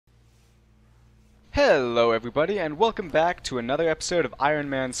Hello everybody, and welcome back to another episode of Iron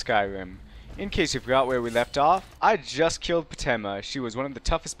Man Skyrim. In case you forgot where we left off, I just killed Patema. She was one of the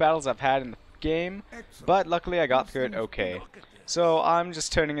toughest battles I've had in the game, but luckily I got through it okay. So I'm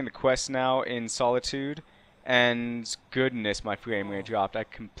just turning in the quest now in Solitude, and goodness, my frame rate dropped. I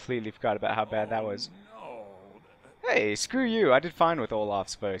completely forgot about how bad that was. Hey, screw you, I did fine with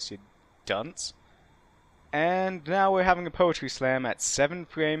Olaf's first, you dunce. And now we're having a poetry slam at 7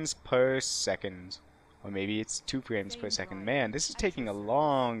 frames per second. Or maybe it's 2 frames per second. Man, this is taking a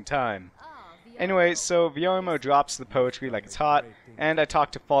long time. Anyway, so Viormo drops the poetry like it's hot, and I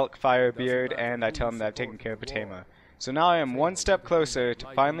talk to Falk Firebeard, and I tell him that I've taken care of Patema. So now I am one step closer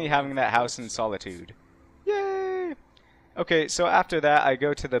to finally having that house in Solitude. Yay! Okay, so after that I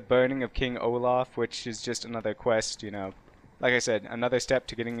go to the Burning of King Olaf, which is just another quest, you know. Like I said, another step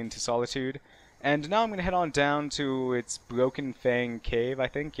to getting into Solitude. And now I'm going to head on down to its Broken Fang Cave, I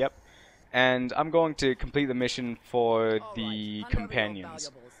think, yep. And I'm going to complete the mission for the companions.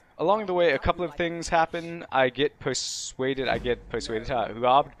 Along the way, a couple of things happen. I get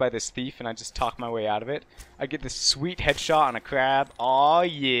robbed by this thief, and I just talk my way out of it. I get this sweet headshot on a crab. Aw,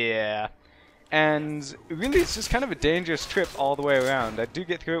 yeah. And really, it's just kind of a dangerous trip all the way around. I do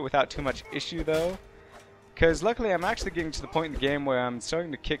get through it without too much issue, though. Because luckily I'm actually getting to the point in the game where I'm starting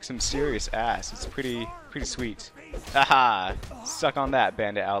to kick some serious ass. It's pretty sweet. Haha! Suck on that,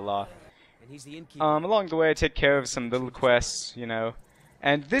 Bandit Outlaw. Along the way I take care of some little quests, you know.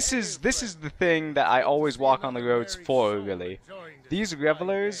 And this is the thing that I always walk on the roads for, really. These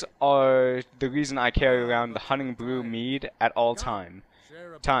revelers are the reason I carry around the Hunting Brew mead at all times.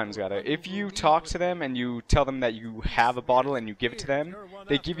 If you talk to them and you tell them that you have a bottle and you give it to them,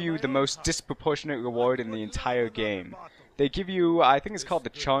 they give you the most disproportionate reward in the entire game. They give you, I think it's called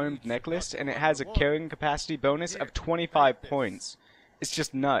the Charmed Necklace, and it has a carrying capacity bonus of 25 points. It's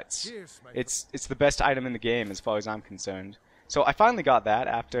just nuts. It's the best item in the game as far as I'm concerned. So I finally got that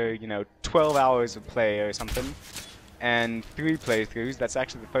after, you know, 12 hours of play or something, and 3 playthroughs. That's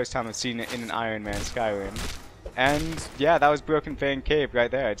actually the first time I've seen it in an Iron Man Skyrim. And yeah, that was Broken Fang Cave right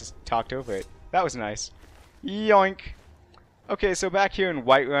there. I just talked over it. That was nice. Yoink! Okay, so back here in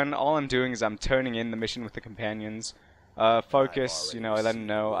Whiterun, all I'm doing is I'm turning in the mission with the companions. Focus, you know, I let him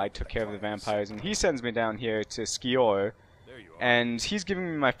know I took care of the vampires, and he sends me down here to Skryim, and he's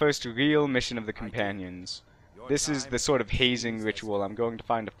giving me my first real mission of the companions. This is the sort of hazing ritual. I'm going to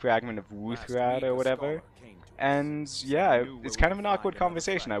find a fragment of Wuthrad or whatever. And yeah, it's kind of an awkward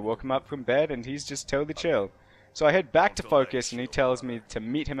conversation. I woke him up from bed, and he's just totally chill. So I head back to Focus, and he tells me to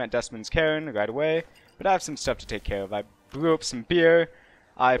meet him at Dustman's Cairn right away, but I have some stuff to take care of. I brew up some beer,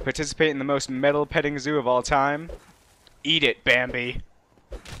 I participate in the most metal-petting zoo of all time. Eat it, Bambi!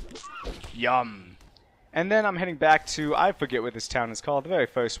 Yum! And then I'm heading back to, I forget what this town is called, the very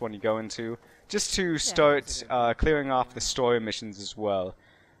first one you go into, just to start clearing off the story missions as well.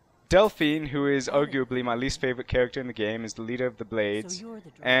 Delphine, who is arguably my least favorite character in the game, is the leader of the Blades,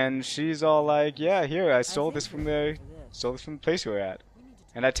 and she's all like, yeah, here, I stole this from the place you were at.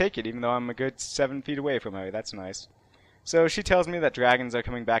 And I take it, even though I'm a good 7 feet away from her. That's nice. So she tells me that dragons are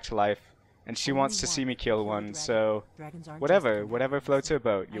coming back to life, and she wants to see me kill one, so whatever floats her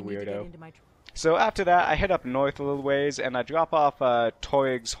boat, you weirdo. So after that, I head up north a little ways, and I drop off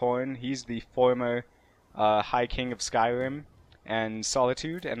Toryg's Horn. He's the former High King of Skyrim and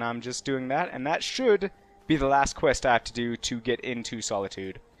Solitude, and I'm just doing that, and that should be the last quest I have to do to get into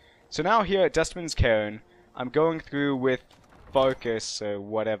Solitude. So now here at Dustman's Cairn, I'm going through with Farkas or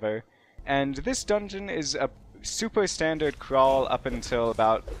whatever, and this dungeon is a super standard crawl up until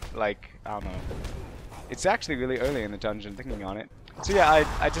about, like, I don't know. It's actually really early in the dungeon, thinking on it. So yeah,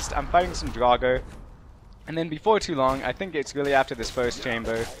 I'm fighting some Draugr, and then before too long, I think it's really after this first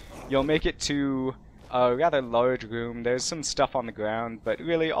chamber, you'll make it to a rather large room. There's some stuff on the ground, but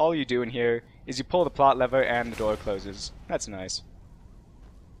really all you do in here is you pull the plot lever and the door closes. That's nice.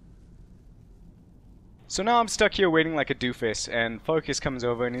 So now I'm stuck here waiting like a doofus, and Focus comes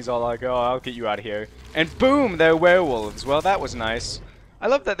over and he's all like, oh, I'll get you out of here. And boom, they're werewolves. Well, that was nice. I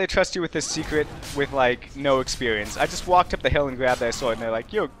love that they trust you with this secret with, like, no experience. I just walked up the hill and grabbed their sword and they're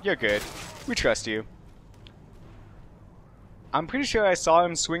like, you're good. We trust you. I'm pretty sure I saw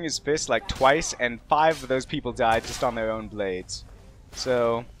him swing his fist like twice, and 5 of those people died just on their own blades.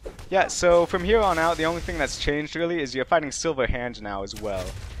 So, yeah, so from here on out, the only thing that's changed really is you're fighting Silver Hand now as well.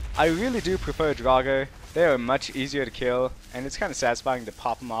 I really do prefer Draugr. They are much easier to kill, and it's kind of satisfying to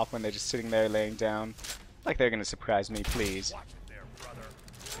pop them off when they're just sitting there laying down. Like they're gonna surprise me, please.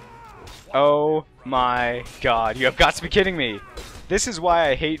 Oh my god, you have got to be kidding me! This is why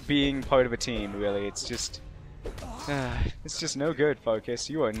I hate being part of a team, really. It's just no good, Focus.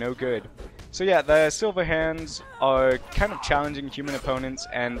 You are no good. So yeah, the Silver Hands are kind of challenging human opponents,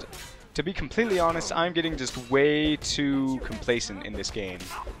 and to be completely honest, I'm getting just way too complacent in this game.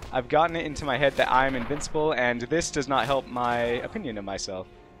 I've gotten it into my head that I'm invincible, and this does not help my opinion of myself,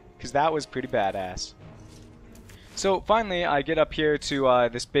 because that was pretty badass. So finally, I get up here to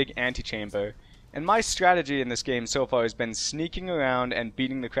this big antechamber, and my strategy in this game so far has been sneaking around and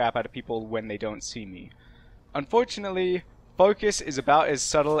beating the crap out of people when they don't see me. Unfortunately, focus is about as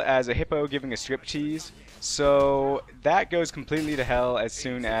subtle as a hippo giving a striptease, so that goes completely to hell as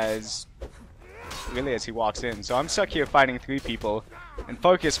soon as, really, as he walks in. So I'm stuck here fighting 3 people, and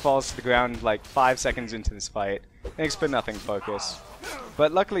focus falls to the ground like 5 seconds into this fight. Thanks for nothing, focus.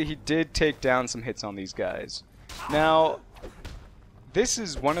 But luckily he did take down some hits on these guys. Now, this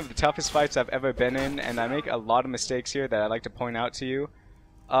is one of the toughest fights I've ever been in, and I make a lot of mistakes here that I'd like to point out to you.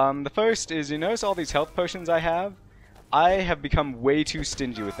 The first is, you notice all these health potions I have? I have become way too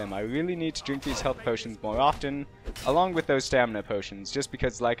stingy with them. I really need to drink these health potions more often, along with those stamina potions, just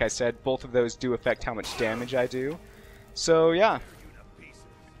because, like I said, both of those do affect how much damage I do. So, yeah.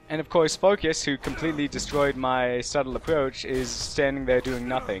 And of course, Focus, who completely destroyed my subtle approach, is standing there doing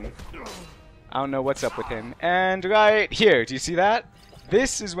nothing. I don't know what's up with him. And right here, do you see that?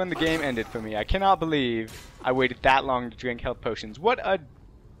 This is when the game ended for me. I cannot believe I waited that long to drink health potions. What a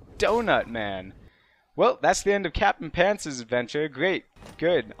donut, man. Well, that's the end of Captain Pants' adventure. Great.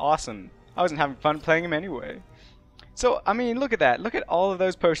 Good. Awesome. I wasn't having fun playing him anyway. So, I mean, look at that. Look at all of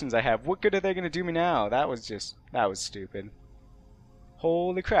those potions I have. What good are they going to do me now? That was stupid.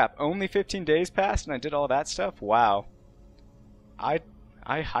 Holy crap. Only 15 days passed and I did all that stuff? Wow. I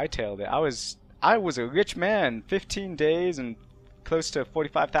hightailed it. I was a rich man. 15 days and close to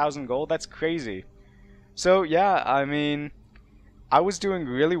 45,000 gold. That's crazy. So, yeah, I mean, I was doing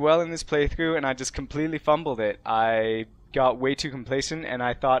really well in this playthrough and I just completely fumbled it. I got way too complacent and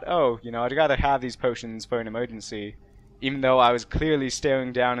I thought, oh, you know, I'd rather have these potions for an emergency, even though I was clearly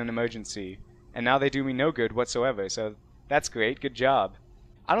staring down an emergency. And now they do me no good whatsoever, so that's great. Good job.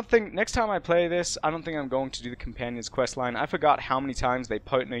 I don't think, next time I play this, I don't think I'm going to do the Companion's quest line. I forgot how many times they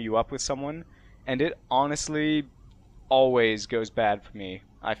partner you up with someone, and it honestly always goes bad for me,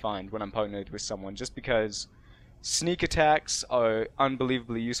 I find, when I'm partnered with someone, just because sneak attacks are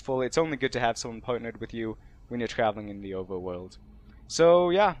unbelievably useful. It's only good to have someone partnered with you when you're traveling in the overworld.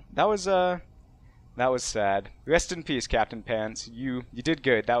 So yeah, that was sad. Rest in peace, Captain Pants. You did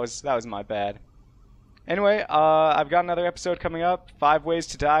good. That was my bad. Anyway, I've got another episode coming up, 5 Ways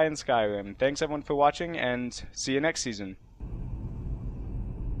to Die in Skyrim. Thanks everyone for watching, and see you next season.